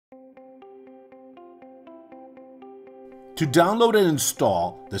To download and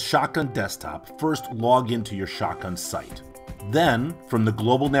install the Shotgun Desktop, first log into your Shotgun site. Then, from the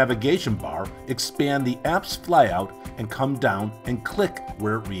global navigation bar, expand the app's flyout and come down and click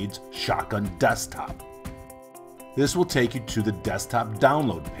where it reads Shotgun Desktop. This will take you to the desktop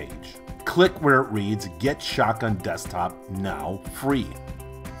download page. Click where it reads Get Shotgun Desktop Now Free.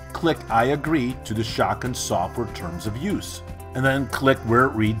 Click I agree to the Shotgun software terms of use, and then click where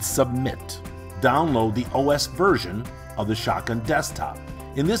it reads Submit. Download the OS version of the Shotgun Desktop.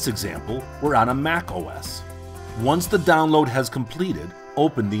 In this example, we're on a Mac OS. Once the download has completed,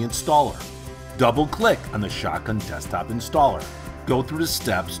 open the installer. Double-click on the Shotgun Desktop installer. Go through the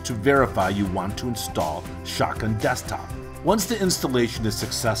steps to verify you want to install Shotgun Desktop. Once the installation is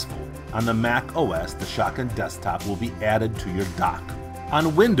successful, on the Mac OS, the Shotgun Desktop will be added to your dock.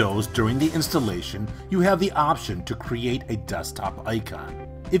 On Windows, during the installation, you have the option to create a desktop icon.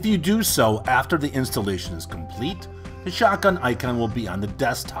 If you do so after the installation is complete, the Shotgun icon will be on the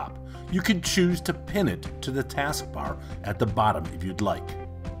desktop. You can choose to pin it to the taskbar at the bottom if you'd like.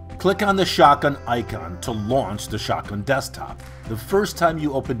 Click on the Shotgun icon to launch the Shotgun Desktop. The first time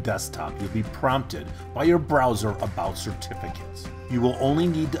you open Desktop, you'll be prompted by your browser about certificates. You will only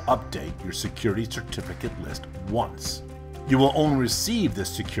need to update your security certificate list once. You will only receive this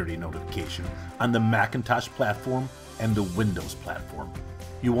security notification on the Macintosh platform and the Windows platform.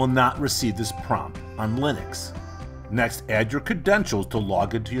 You will not receive this prompt on Linux. Next, add your credentials to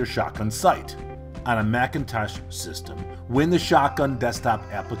log into your Shotgun site. On a Macintosh system, when the Shotgun Desktop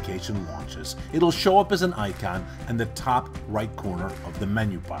application launches, it'll show up as an icon in the top right corner of the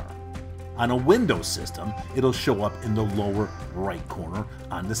menu bar. On a Windows system, it'll show up in the lower right corner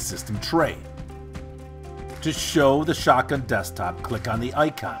on the system tray. To show the Shotgun Desktop, click on the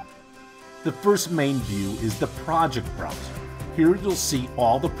icon. The first main view is the project browser. Here you'll see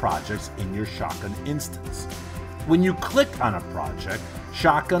all the projects in your Shotgun instance. When you click on a project,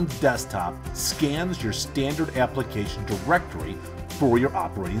 Shotgun Desktop scans your standard application directory for your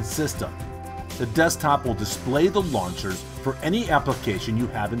operating system. The desktop will display the launchers for any application you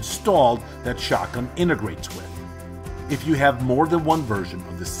have installed that Shotgun integrates with. If you have more than one version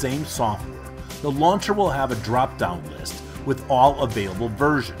of the same software, the launcher will have a drop-down list with all available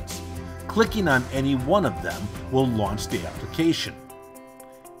versions. Clicking on any one of them will launch the application.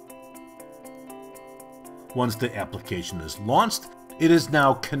 Once the application is launched, it is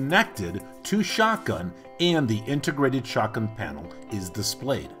now connected to Shotgun and the integrated Shotgun panel is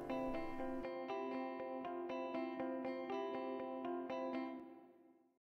displayed.